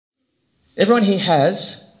Everyone here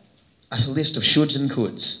has a list of shoulds and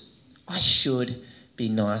coulds. I should be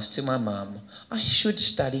nice to my mum. I should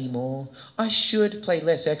study more. I should play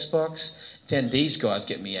less Xbox. Then these guys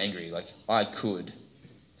get me angry, like, I could.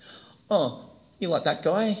 Oh, you like that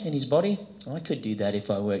guy and his body? I could do that if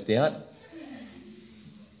I worked out.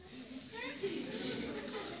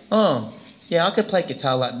 Oh, yeah, I could play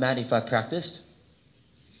guitar like Matt if I practiced.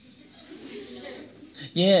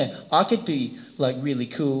 Yeah, I could be like really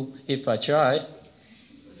cool if I tried.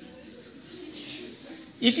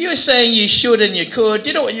 If you're saying you should and you could, do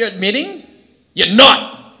you know what you're admitting? You're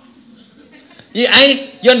not. You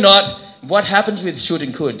ain't, you're not. What happens with should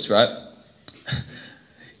and coulds, right,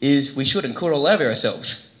 is we should and could all over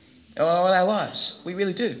ourselves. All our lives. We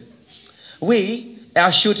really do. Our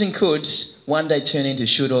shoulds and coulds one day turn into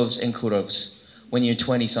should-haves and could-haves. When you're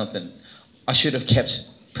 20-something. I should have kept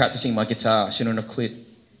practicing my guitar. I shouldn't have quit.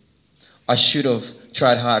 I should have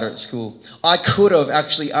tried harder at school. I could have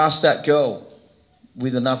actually asked that girl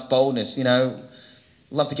with enough boldness,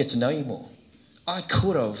 love to get to know you more. I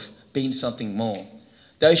could have been something more.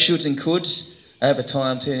 Those shoulds and coulds over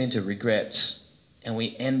time turn into regrets, and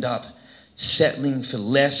we end up settling for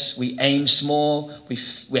less. We aim small.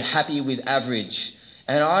 We're happy with average.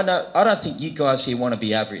 And I don't think you guys here want to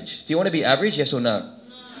be average. Do you want to be average, yes or no?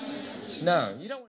 No. No, you don't.